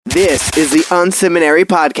This is the Unseminary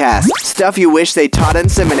Podcast. Stuff you wish they taught in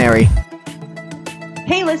seminary.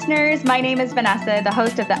 Hey listeners, my name is Vanessa, the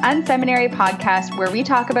host of the Unseminary Podcast, where we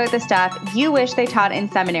talk about the stuff you wish they taught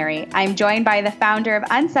in seminary. I'm joined by the founder of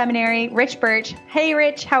Unseminary, Rich Birch. Hey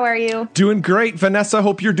Rich, how are you? Doing great, Vanessa.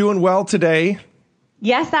 Hope you're doing well today.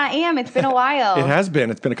 Yes, I am. It's been a while. It has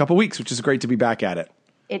been. It's been a couple weeks, which is great to be back at it.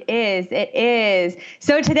 It is.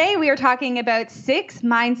 So today we are talking about 6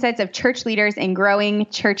 mindsets of church leaders in growing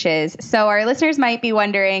churches. So our listeners might be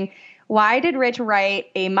wondering, why did Rich write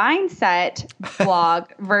a mindset blog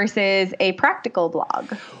versus a practical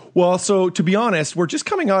blog? Well, so to be honest, we're just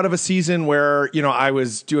coming out of a season where, I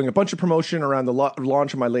was doing a bunch of promotion around the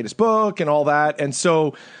launch of my latest book and all that. And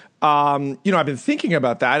so, I've been thinking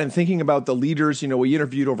about that and thinking about the leaders. We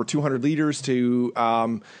interviewed over 200 leaders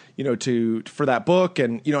for that book.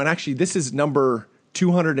 And actually this is number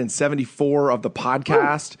 274 of the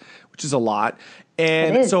podcast, which is a lot.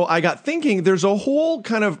 And so I got thinking, there's a whole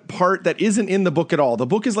kind of part that isn't in the book at all. The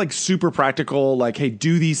book is like super practical, like, hey,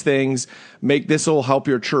 do these things, this will help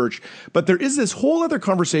your church. But there is this whole other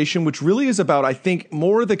conversation, which really is about, I think,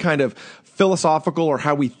 more the kind of philosophical or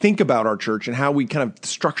how we think about our church and how we kind of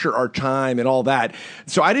structure our time and all that.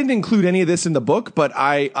 So I didn't include any of this in the book, but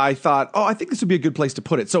I thought, I think this would be a good place to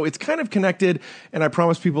put it. So it's kind of connected. And I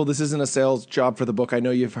promise people this isn't a sales job for the book. I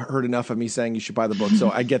know you've heard enough of me saying you should buy the book,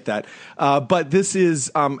 so I get that. But this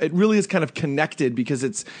is, it really is kind of connected because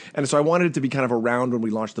and so I wanted it to be kind of around when we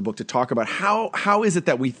launched the book to talk about how is it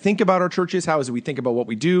that we think about our churches? How is it we think about what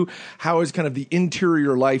we do? How is kind of the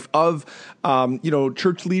interior life of,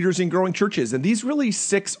 church leaders in growing churches? And these really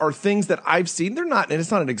 6 are things that I've seen. And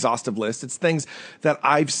it's not an exhaustive list. It's things that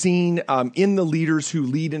I've seen in the leaders who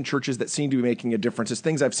lead in churches that seem to be making a difference. It's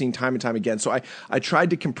things I've seen time and time again. So I tried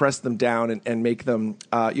to compress them down and make them,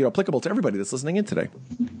 applicable to everybody that's listening in today.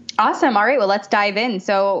 Awesome. All right. Well, let's dive in.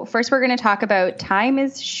 So first, we're going to talk about time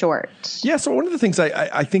is short. Yeah. So one of the things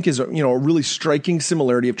I think is, a really striking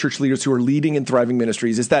similarity of church leaders who are leading in thriving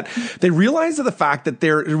ministries is that they realize the fact that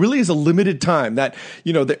there really is a limited time that,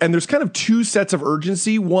 and there's kind of 2 sets of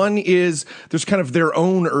urgency. One is there's kind of their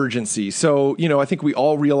own urgency. So, I think we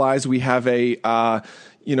all realize we have a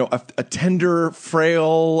tender,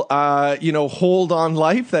 frail, hold on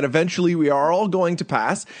life that eventually we are all going to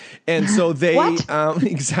pass. And so they,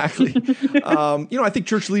 exactly. I think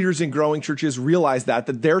church leaders in growing churches realize that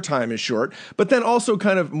their time is short, but then also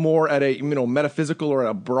kind of more at a, metaphysical or at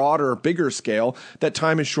a broader, bigger scale, that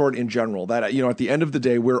time is short in general, that, at the end of the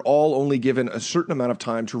day, we're all only given a certain amount of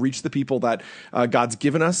time to reach the people that God's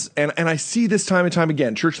given us. And I see this time and time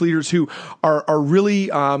again, church leaders who are really,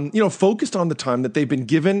 focused on the time that they've been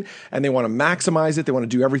given, and they want to maximize it. They want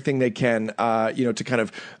to do everything they can, to kind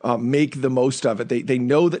of make the most of it. They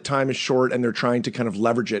know that time is short, and they're trying to kind of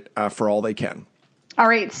leverage it for all they can. All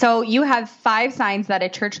right. So you have 5 signs that a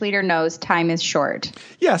church leader knows time is short.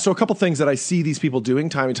 Yeah. So a couple things that I see these people doing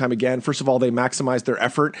time and time again. First of all, they maximize their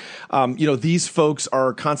effort. These folks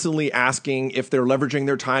are constantly asking if they're leveraging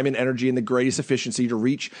their time and energy in the greatest efficiency to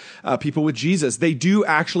reach people with Jesus. They do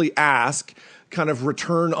actually ask kind of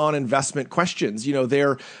return on investment questions.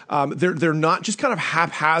 They're not just kind of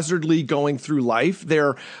haphazardly going through life.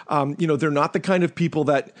 They're not the kind of people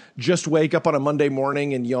that just wake up on a Monday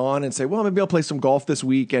morning and yawn and say, well, maybe I'll play some golf this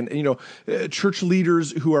week. And, church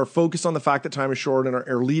leaders who are focused on the fact that time is short and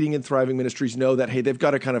are leading in thriving ministries know that, hey, they've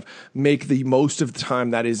got to kind of make the most of the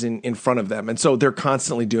time that is in front of them. And so they're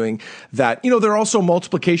constantly doing that. They're also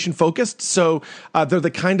multiplication focused. So they're the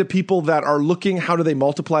kind of people that are looking, how do they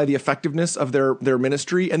multiply the effectiveness of their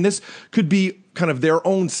ministry? And this could be kind of their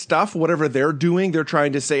own stuff, whatever they're doing. They're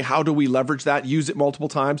trying to say, how do we leverage that, use it multiple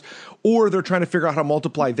times? Or they're trying to figure out how to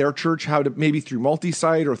multiply their church, how to maybe through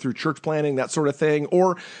multi-site or through church planning, that sort of thing.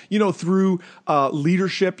 Or, through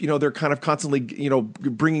leadership, they're kind of constantly,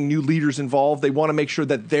 bringing new leaders involved. They want to make sure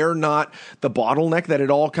that they're not the bottleneck, that it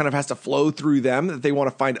all kind of has to flow through them, that they want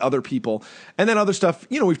to find other people. And then other stuff,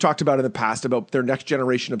 we've talked about in the past about their next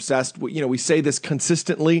generation obsessed. We say this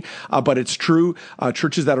consistently, but it's true.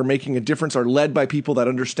 Churches that are making a difference are led by people that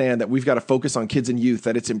understand that we've got to focus on kids and youth,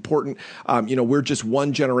 that it's important. We're just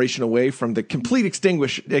one generation away from the complete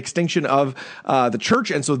extinction of the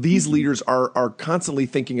church. And so these leaders are constantly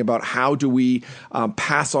thinking about how do we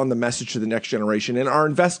pass on the message to the next generation, and are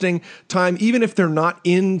investing time, even if they're not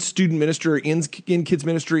in student ministry or in kids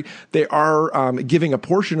ministry, they are giving a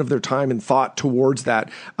portion of their time and thought towards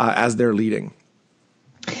that as they're leading.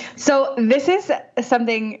 So this is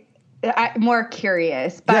something I'm more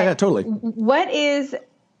curious, but yeah, totally. What is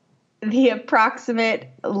the approximate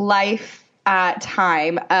life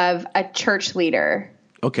time of a church leader?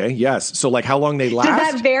 Okay. Yes. So like how long they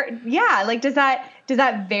last? Does does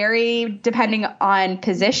that vary depending on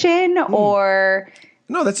position or?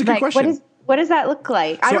 No, that's a good question. What does that look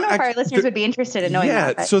like? I don't know if our listeners would be interested in knowing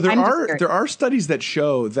that. Yeah, so there are studies that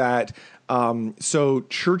show that so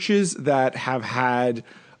churches that have had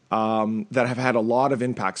a lot of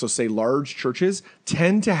impact, so say large churches,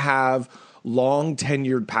 tend to have long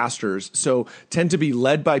tenured pastors, so tend to be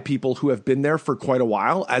led by people who have been there for quite a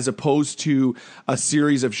while, as opposed to a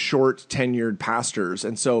series of short tenured pastors.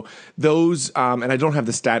 And so those, and I don't have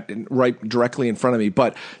the stat right directly in front of me,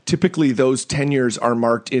 but typically those tenures are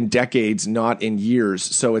marked in decades, not in years.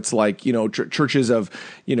 So it's like, churches of,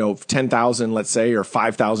 10,000, let's say, or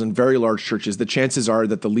 5,000, very large churches, the chances are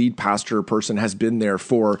that the lead pastor person has been there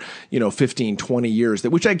for, 15, 20 years,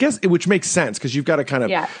 which makes sense, because you've got to kind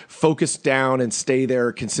of focus down and stay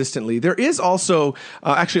there consistently. There is also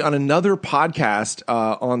actually on another podcast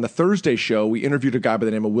on the Thursday show, we interviewed a guy by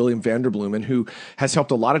the name of William Vanderbloemen, who has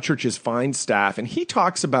helped a lot of churches find staff. And he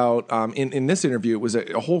talks about, in this interview, it was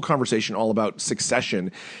a whole conversation all about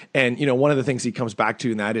succession. And, one of the things he comes back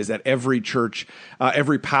to in that is that every church,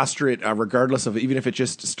 every pastorate, regardless of even if it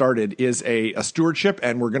just started, is a stewardship,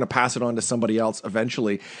 and we're going to pass it on to somebody else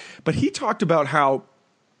eventually. But he talked about how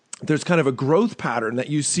there's kind of a growth pattern that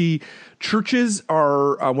you see. Churches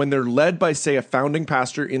are, when they're led by, say, a founding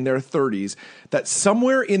pastor in their 30s, that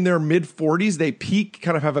somewhere in their mid-40s, they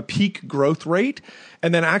have a peak growth rate.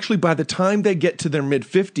 And then actually by the time they get to their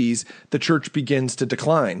mid-50s, the church begins to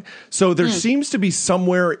decline. So there seems to be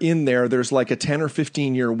somewhere in there's like a 10 or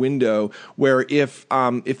 15 year window where if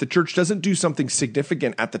the church doesn't do something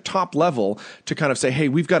significant at the top level to kind of say, hey,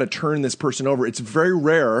 we've got to turn this person over, it's very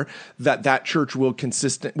rare that church will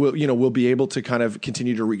be able to kind of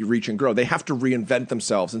continue to reach and grow. They have to reinvent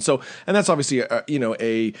themselves. And that's obviously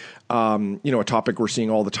a topic we're seeing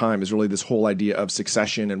all the time, is really this whole idea of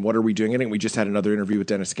succession and what are we doing. I think we just had another interview with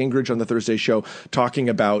Dennis Gingrich on the Thursday show talking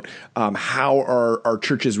about how are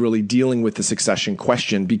churches really dealing with the succession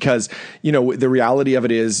question, because the reality of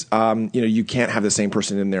it is you can't have the same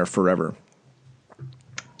person in there forever.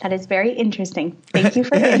 That is very interesting. Thank you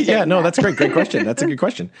for answering. Yeah, no, that's great. Great question. That's a good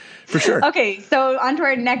question, for sure. Okay, so on to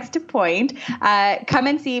our next point. Come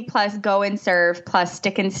and see plus go and serve plus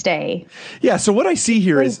stick and stay. Yeah, so what I see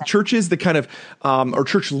here is churches that kind of, or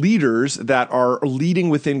church leaders that are leading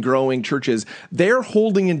within growing churches, they're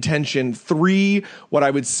holding in tension three, what I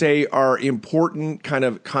would say are important kind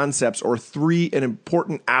of concepts, or three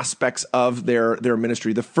important aspects of their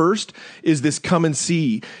ministry. The first is this come and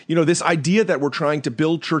see, this idea that we're trying to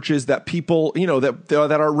build churches that people,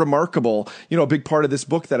 that are remarkable. A big part of this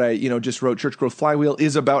book that I, just wrote, Church Growth Flywheel,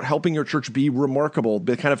 is about helping your church be remarkable,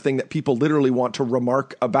 the kind of thing that people literally want to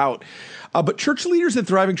remark about. But church leaders in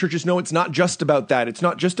thriving churches know it's not just about that. It's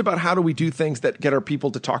not just about how do we do things that get our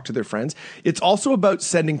people to talk to their friends. It's also about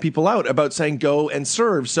sending people out, about saying go and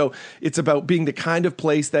serve. So it's about being the kind of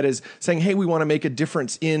place that is saying, hey, we want to make a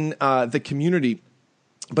difference in the community.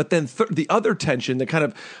 But then the other tension, the kind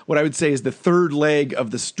of what I would say is the third leg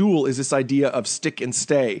of the stool, is this idea of stick and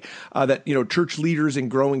stay. That church leaders in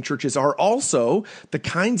growing churches are also the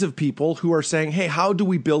kinds of people who are saying, hey, how do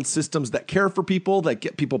we build systems that care for people, that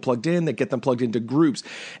get people plugged in, that get them plugged into groups?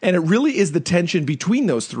 And it really is the tension between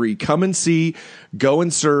those three: come and see, go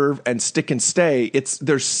and serve, and stick and stay.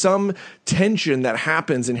 There's some tension that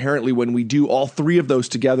happens inherently when we do all three of those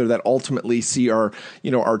together that ultimately see our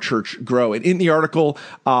church grow. And in the article,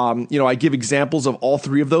 I give examples of all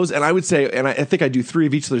three of those, and I would say, and I think I do three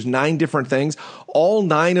of each, so there's 9 different things. All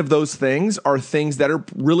 9 of those things are things that are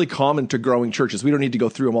really common to growing churches. We don't need to go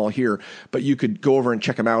through them all here, but you could go over and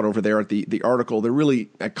check them out over there at the article. They're really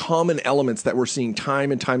common elements that we're seeing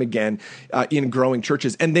time and time again in growing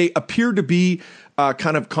churches, and they appear to be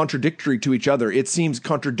kind of contradictory to each other. It seems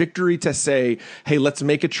contradictory to say, hey, let's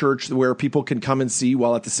make a church where people can come and see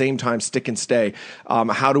while at the same time stick and stay.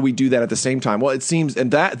 How do we do that at the same time? Well, it seems,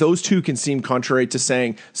 and that those two can seem contrary to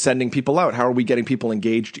saying sending people out. How are we getting people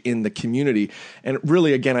engaged in the community? And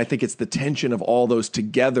really, again, I think it's the tension of all those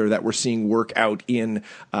together that we're seeing work out in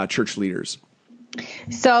church leaders.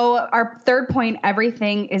 So our third point,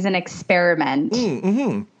 everything is an experiment.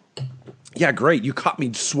 Mm-hmm. Yeah, great. You caught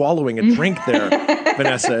me swallowing a drink there,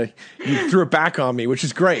 Vanessa. You threw it back on me, which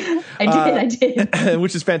is great. I did.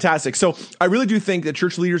 Which is fantastic. So I really do think that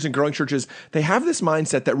church leaders in growing churches, they have this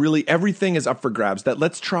mindset that really everything is up for grabs, that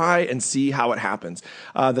let's try and see how it happens.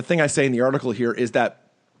 The thing I say in the article here is that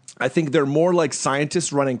I think they're more like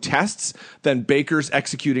scientists running tests than bakers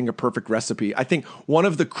executing a perfect recipe. I think one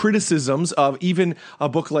of the criticisms of even a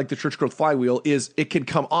book like The Church Growth Flywheel is it can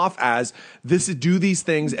come off as do these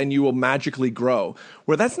things and you will magically grow,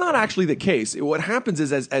 where that's not actually the case. What happens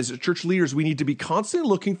is as church leaders, we need to be constantly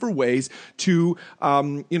looking for ways to,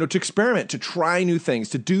 to experiment, to try new things,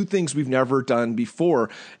 to do things we've never done before,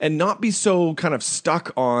 and not be so kind of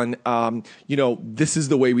stuck on, this is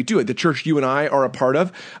the way we do it. The church you and I are a part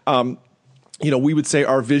of, we would say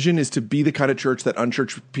our vision is to be the kind of church that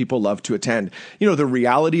unchurched people love to attend. The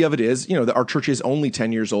reality of it is, that our church is only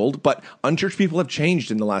 10 years old, but unchurched people have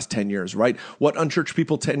changed in the last 10 years, right? What unchurched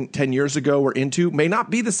people 10 years ago were into may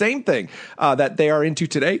not be the same thing that they are into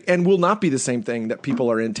today, and will not be the same thing that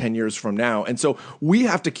people are in 10 years from now. And so we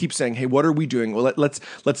have to keep saying, hey, what are we doing? Well,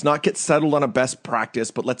 let's not get settled on a best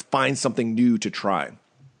practice, but let's find something new to try.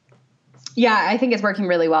 Yeah, I think it's working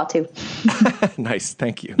really well too. Nice,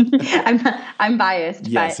 thank you. I'm biased.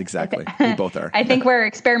 Yes, exactly. We both are. I think we're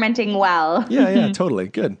experimenting well. Yeah, totally.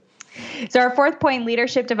 Good. So our fourth point,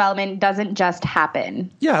 leadership development doesn't just happen.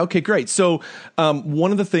 Yeah, okay, great. So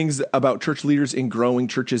one of the things about church leaders in growing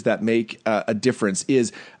churches that make a difference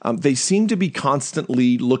is they seem to be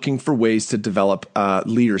constantly looking for ways to develop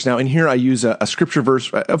leaders. Now, in here I use a scripture verse,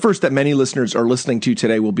 a verse that many listeners are listening to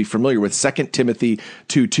today will be familiar with, 2 Timothy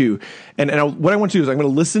 2:2. And what I want to do is I'm going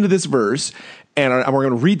to listen to this verse, and we're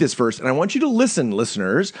going to read this verse, and I want you to listen,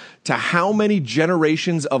 listeners, to how many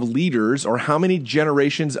generations of leaders or how many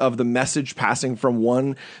generations of the message passing from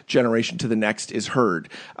one generation to the next is heard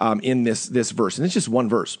in this verse. And it's just one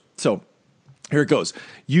verse. So here it goes.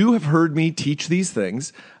 You have heard me teach these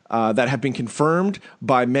things that have been confirmed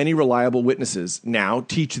by many reliable witnesses. Now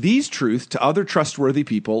teach these truths to other trustworthy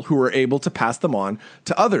people who are able to pass them on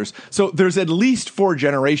to others. So there's at least 4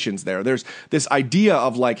 generations there. There's this idea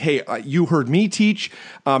of like, hey, you heard me teach,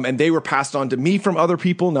 and they were passed on to me from other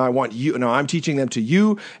people. Now I'm teaching them to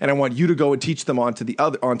you, and I want you to go and teach them on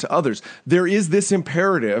to others. There is this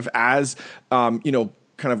imperative as,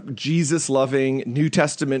 kind of Jesus-loving New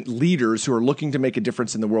Testament leaders who are looking to make a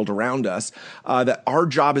difference in the world around us, that our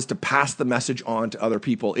job is to pass the message on to other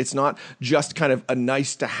people. It's not just kind of a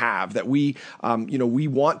nice to have, that we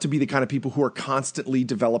want to be the kind of people who are constantly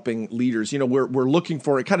developing leaders. We're looking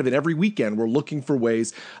for it kind of in every weekend. We're looking for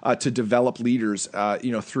ways to develop leaders,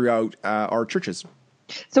 throughout our churches.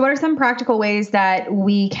 So what are some practical ways that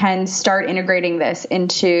we can start integrating this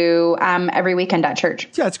into every weekend at church?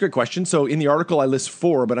 Yeah, that's a great question. So in the article, I list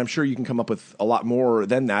 4, but I'm sure you can come up with a lot more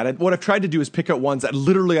than that. And what I've tried to do is pick out ones that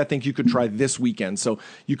literally I think you could try this weekend, so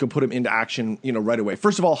you can put them into action, right away.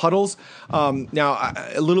 First of all, huddles. Now,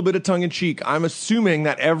 a little bit of tongue in cheek. I'm assuming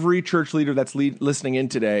that every church leader that's listening in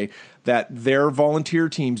today, that their volunteer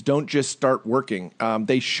teams don't just start working.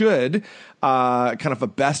 They should. Kind of a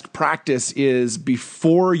best practice is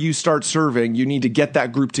before you start serving, you need to get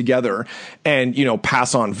that group together and,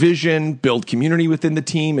 pass on vision, build community within the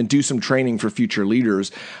team, and do some training for future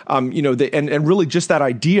leaders. And really just that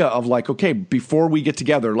idea of like, okay, before we get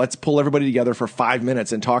together, let's pull everybody together for 5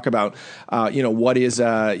 minutes and talk about, what is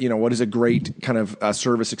a great kind of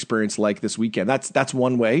service experience like this weekend. That's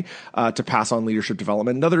one way to pass on leadership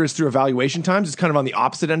development. Another is through evaluation times. It's kind of on the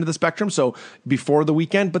opposite end of the spectrum. So before the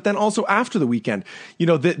weekend, but then also after the weekend,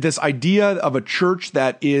 this idea of a church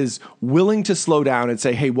that is willing to slow down and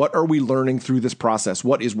say, hey, what are we learning through this process?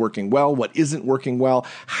 What is working well? What isn't working well?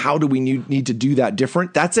 How do we need to do that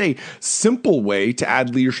different? That's a simple way to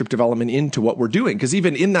add leadership development into what we're doing. Because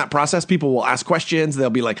even in that process, people will ask questions. They'll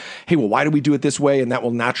be like, hey, well, why do we do it this way? And that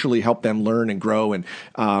will naturally help them learn and grow and,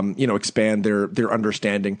 expand their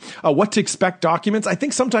understanding. What to expect documents. I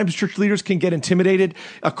think sometimes church leaders can get intimidated.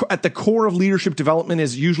 At the core of leadership development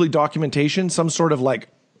is usually documentation, some sort of like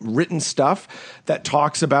written stuff that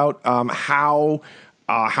talks about how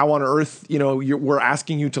on earth, we're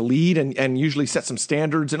asking you to lead and usually set some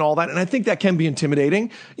standards and all that. And I think that can be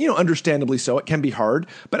intimidating, understandably so. It can be hard.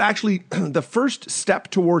 But actually, the first step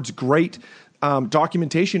towards great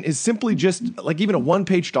documentation is simply just like even a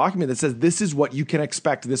 1-page document that says, this is what you can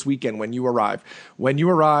expect this weekend when you arrive. When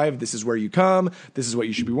you arrive, this is where you come. This is what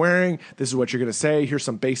you should be wearing. This is what you're going to say. Here's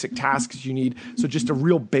some basic tasks you need. So just a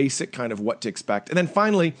real basic kind of what to expect. And then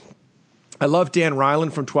finally, I love Dan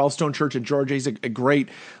Ryland from 12 Stone Church in Georgia. He's a great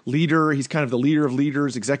leader. He's kind of the leader of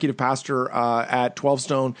leaders, executive pastor at 12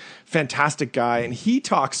 Stone. Fantastic guy. And he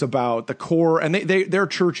talks about the core, and their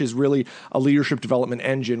church is really a leadership development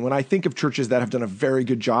engine. When I think of churches that have done a very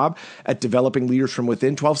good job at developing leaders from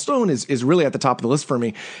within, 12 Stone is really at the top of the list for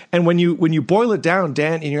me. And when you boil it down,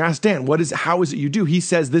 Dan, and you ask Dan, how is it you do? He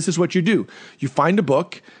says, this is what you do. You find a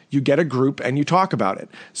book, you get a group, and you talk about it.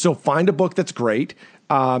 So find a book that's great.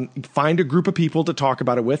 Find a group of people to talk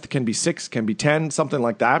about it with. Can be 6, can be 10, something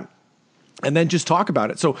like that. And then just talk about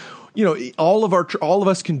it. So, all of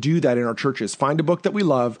us can do that in our churches. Find a book that we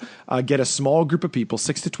love, get a small group of people,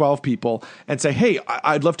 6 to 12 people, and say, hey,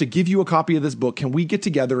 I'd love to give you a copy of this book. Can we get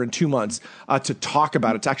together in 2 months to talk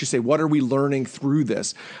about it, to actually say, what are we learning through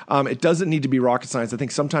this? It doesn't need to be rocket science. I think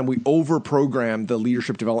sometimes we over-program the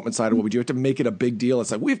leadership development side of what we do. We have to make it a big deal. It's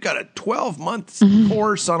like, we've got a 12-month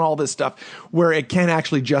course on all this stuff, where it can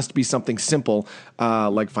actually just be something simple,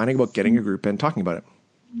 like finding a book, getting a group, and talking about it.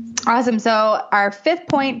 Awesome. So our 5th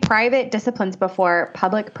point, private disciplines before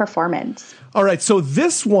public performance. All right. So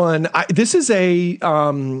this one, this is a,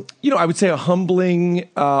 I would say a humbling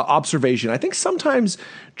observation. I think sometimes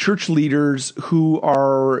church leaders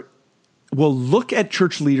will look at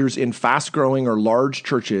church leaders in fast growing or large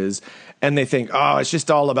churches, and they think, oh, it's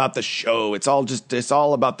just all about the show. It's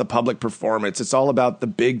all about the public performance. It's all about the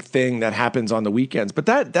big thing that happens on the weekends. But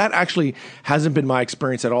that actually hasn't been my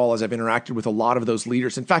experience at all as I've interacted with a lot of those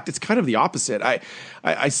leaders. In fact, it's kind of the opposite.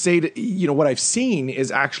 I say that, what I've seen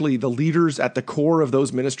is actually the leaders at the core of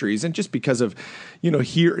those ministries. And just because of,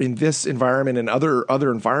 here in this environment and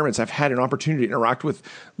other environments, I've had an opportunity to interact with,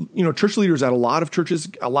 church leaders at a lot of churches,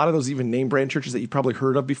 a lot of those even name brand churches that you've probably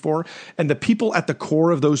heard of before. And the people at the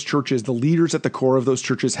core of those churches, the leaders at the core of those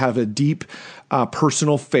churches, have a deep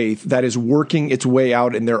personal faith that is working its way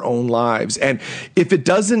out in their own lives. And if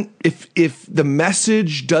the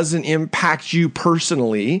message doesn't impact you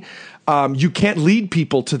personally, you can't lead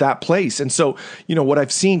people to that place. And so, what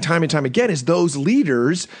I've seen time and time again is those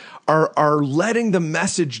leaders are letting the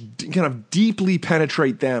message kind of deeply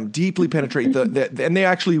penetrate them, and they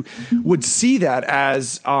actually would see that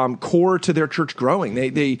as core to their church growing.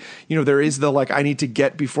 They there is the I need to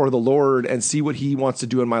get before the Lord and see what He wants to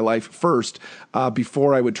do in my life first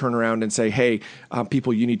before I would turn around and say, hey,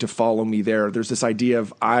 people, you need to follow me there. There's this idea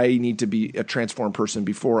of I need to be a transformed person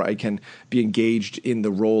before I can be engaged in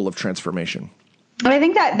the role of transformation. I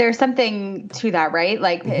think that there's something to that, right?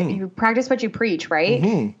 Like you practice what you preach,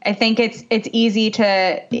 right? I think it's easy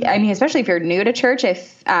to, especially if you're new to church,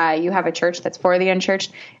 if you have a church that's for the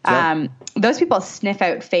unchurched, those people sniff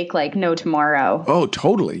out fake like no tomorrow. Oh,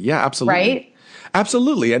 totally. Yeah, absolutely. Right?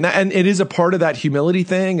 Absolutely. And it is a part of that humility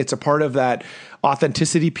thing. It's a part of that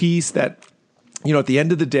authenticity piece that, at the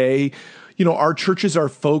end of the day, our churches are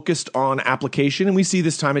focused on application, and we see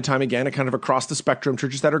this time and time again, kind of across the spectrum.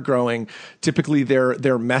 Churches that are growing, typically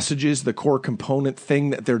their messages, the core component thing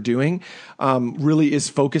that they're doing, really is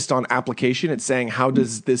focused on application. It's saying, how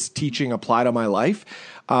does this teaching apply to my life?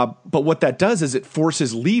 But what that does is it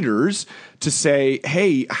forces leaders to say,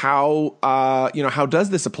 hey, how does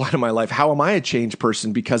this apply to my life? How am I a changed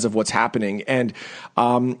person because of what's happening? And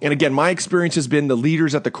again, my experience has been the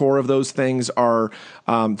leaders at the core of those things are,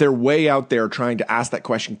 they're way out there trying to ask that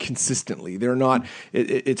question consistently. They're not,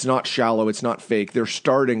 it's not shallow. It's not fake. They're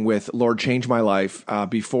starting with, Lord, change my life,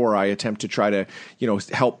 before I attempt to try to,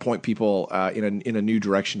 help point people, in a new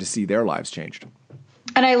direction to see their lives changed.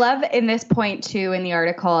 And I love in this point too in the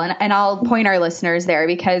article, and I'll point our listeners there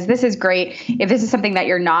because this is great. If this is something that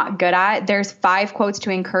you're not good at, there's 5 quotes to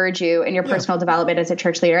encourage you in your personal development as a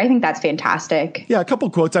church leader. I think that's fantastic. Yeah, a couple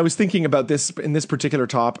quotes. I was thinking about this in this particular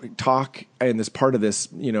talk and this part of this,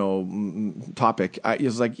 topic. I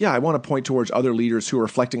was like, I want to point towards other leaders who are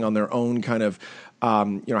reflecting on their own kind of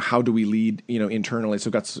how do we lead, internally?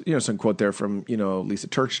 So got, some quote there from, Lisa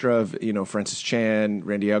Terkstra, Francis Chan,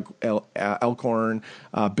 Randy Alcorn,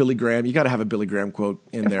 Billy Graham. You got to have a Billy Graham quote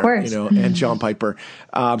in there, and John Piper.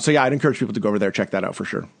 I'd encourage people to go over there, check that out for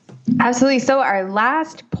sure. Absolutely. So our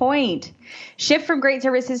last point, shift from great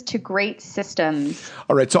services to great systems.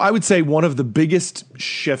 All right. So I would say one of the biggest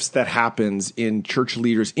shifts that happens in church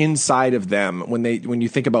leaders inside of them when you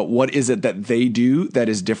think about what is it that they do that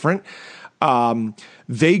is different,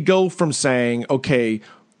 they go from saying, okay,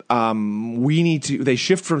 they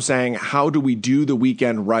shift from saying, how do we do the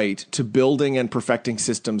weekend right, to building and perfecting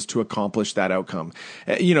systems to accomplish that outcome.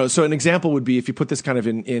 So an example would be, if you put this kind of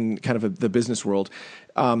in kind of the business world,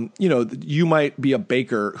 you might be a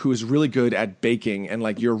baker who is really good at baking,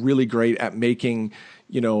 and you're really great at making,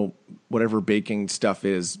 whatever baking stuff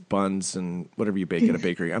is, buns and whatever you bake at a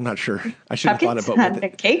bakery. I'm not sure. I should have thought about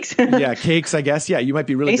it. Cakes. Yeah, cakes, I guess. Yeah, you might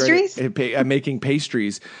be really Pastries? great at making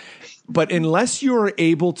pastries. But unless you're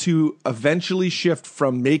able to eventually shift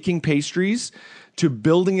from making pastries to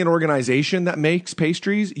building an organization that makes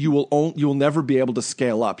pastries, you will never be able to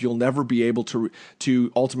scale up. You'll never be able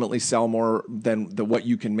to ultimately sell more than what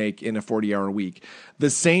you can make in a 40-hour week. The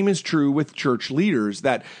same is true with church leaders,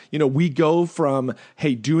 that we go from,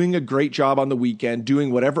 hey, doing a great job on the weekend,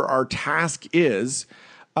 doing whatever our task is,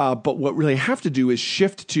 But what really have to do is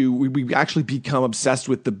shift to, we actually become obsessed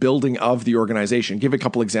with the building of the organization. Give a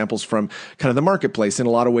couple examples from kind of the marketplace. In a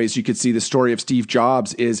lot of ways, you could see the story of Steve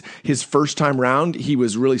Jobs is his first time round. He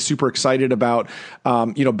was really super excited about,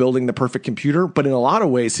 building the perfect computer. But in a lot of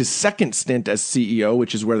ways, his second stint as CEO,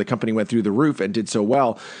 which is where the company went through the roof and did so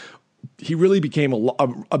well, he really became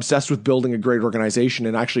obsessed with building a great organization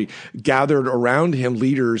and actually gathered around him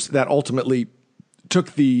leaders that ultimately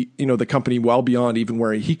took the company well beyond even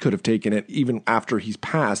where he could have taken it even after he's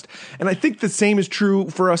passed. And I think the same is true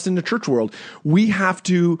for us in the church world. We have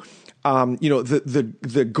to,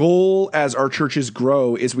 the goal as our churches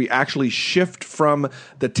grow is we actually shift from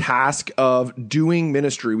the task of doing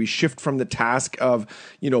ministry. We shift from the task of,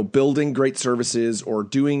 building great services or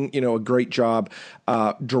doing, a great job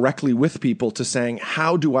directly with people to saying,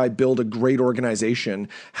 how do I build a great organization?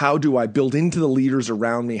 How do I build into the leaders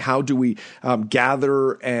around me? How do we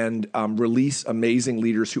gather and release amazing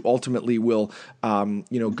leaders who ultimately will,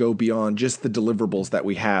 go beyond just the deliverables that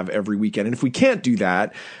we have every weekend? And if we can't do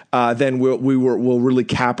that, then we'll really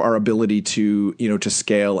cap our ability to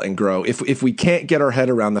scale and grow. If we can't get our head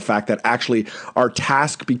around the fact that actually our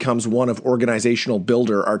task becomes one of organizational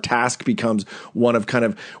builder, our task becomes one of kind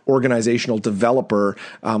of organizational developer,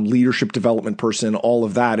 leadership development person, all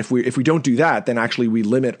of that. If we don't do that, then actually we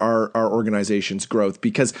limit our organization's growth,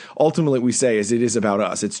 because ultimately we say is it is about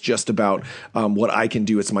us. It's just about what I can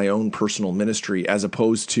do. It's my own personal ministry, as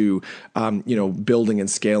opposed to building and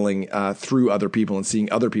scaling through other people and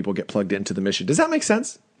seeing other people get plugged into the mission. Does that make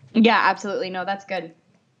sense? Yeah, absolutely. No, that's good.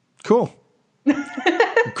 Cool.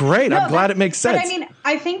 Great. No, I'm glad it makes sense. But I mean,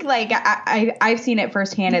 I think I've seen it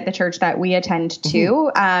firsthand at the church that we attend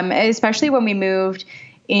to, especially when we moved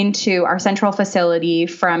into our central facility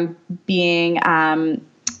from being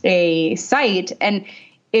a site. And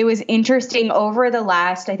it was interesting over the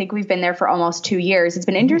last, I think we've been there for almost 2 years. It's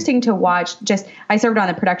been interesting to watch. I served on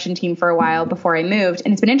the production team for a while before I moved.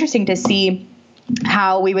 And it's been interesting to see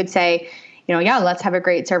how we would say, let's have a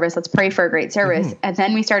great service. Let's pray for a great service. And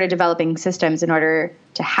then we started developing systems in order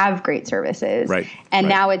to have great services. Right. And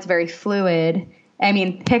now it's very fluid. I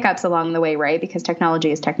mean, hiccups along the way, right? Because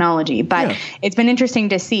technology is technology. But it's been interesting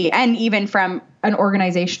to see. And even from an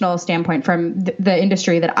organizational standpoint, from the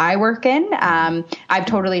industry that I work in, I've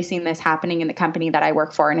totally seen this happening in the company that I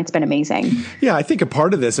work for, and it's been amazing. Yeah, I think a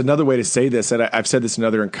part of this, another way to say this, and I've said this in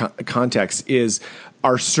other contexts, is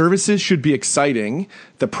our services should be exciting.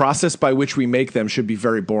 The process by which we make them should be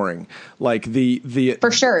very boring. Like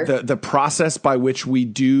for sure, the process by which we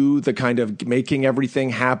do the kind of making everything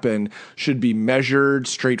happen should be measured,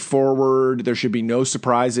 straightforward. There should be no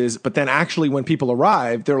surprises. But then actually when people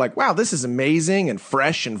arrive, they're like, wow, this is amazing and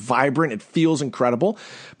fresh and vibrant. It feels incredible.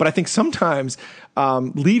 But I think sometimes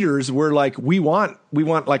leaders, we're like, we want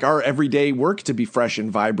like our everyday work to be fresh and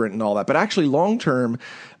vibrant and all that. But actually long term,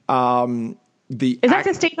 is that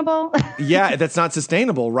sustainable? Yeah, that's not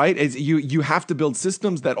sustainable, right? You have to build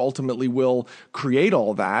systems that ultimately will create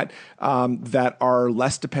all that, that are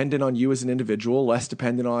less dependent on you as an individual, less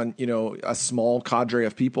dependent on, a small cadre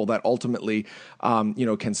of people that ultimately,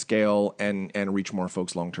 can scale and reach more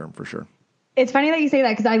folks long term, for sure. It's funny that you say that,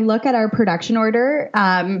 because I look at our production order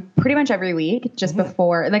pretty much every week, just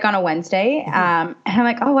before, like on a Wednesday. And I'm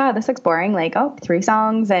like, oh, wow, this looks boring. Like, 3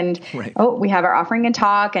 songs and, we have our offering and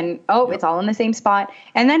talk and, it's all in the same spot.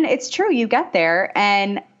 And then it's true. You get there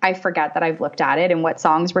and I forget that I've looked at it and what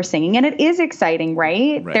songs we're singing. And it is exciting,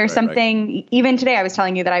 right? There's something, even today I was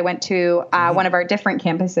telling you that I went to one of our different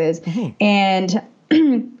campuses and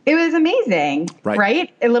it was amazing,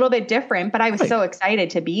 right? A little bit different, but I was so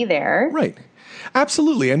excited to be there. Right.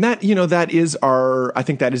 Absolutely. And that, that is I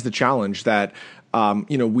think that is the challenge, that,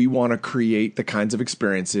 we want to create the kinds of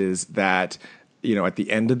experiences that, at the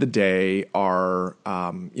end of the day are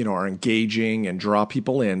engaging and draw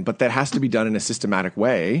people in, but that has to be done in a systematic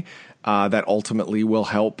way that ultimately will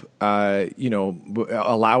help,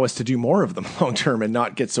 allow us to do more of them long term and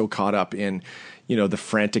not get so caught up in, the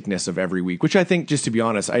franticness of every week, which I think, just to be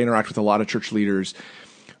honest, I interact with a lot of church leaders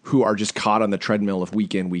who are just caught on the treadmill of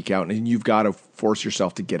week in, week out. And you've got to force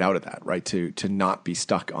yourself to get out of that, right? To not be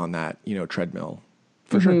stuck on that, treadmill,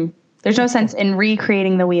 for sure. There's no sense in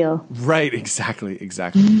recreating the wheel. Right. Exactly.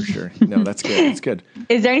 For sure. No, that's good. That's good.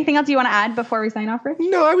 Is there anything else you want to add before we sign off, Rich?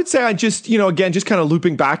 No, I would say I just, again, just kind of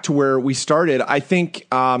looping back to where we started. I think,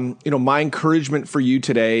 my encouragement for you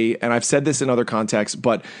today, and I've said this in other contexts,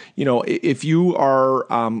 but, if you are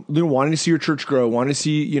wanting to see your church grow, wanting to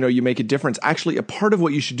see, you make a difference, actually a part of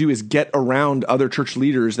what you should do is get around other church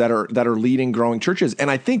leaders that are leading growing churches. And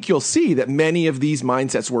I think you'll see that many of these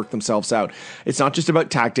mindsets work themselves out. It's not just about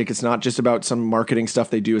tactic. It's not not just about some marketing stuff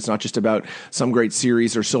they do. It's not just about some great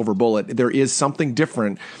series or silver bullet. There is something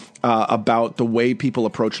different about the way people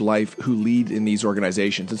approach life who lead in these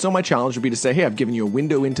organizations. And so my challenge would be to say, hey, I've given you a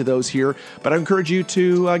window into those here, but I encourage you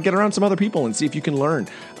to get around some other people and see if you can learn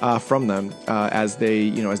from them as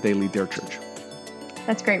they lead their church.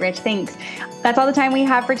 That's great, Rich. Thanks. That's all the time we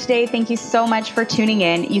have for today. Thank you so much for tuning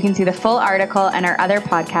in. You can see the full article and our other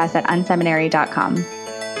podcasts at unseminary.com.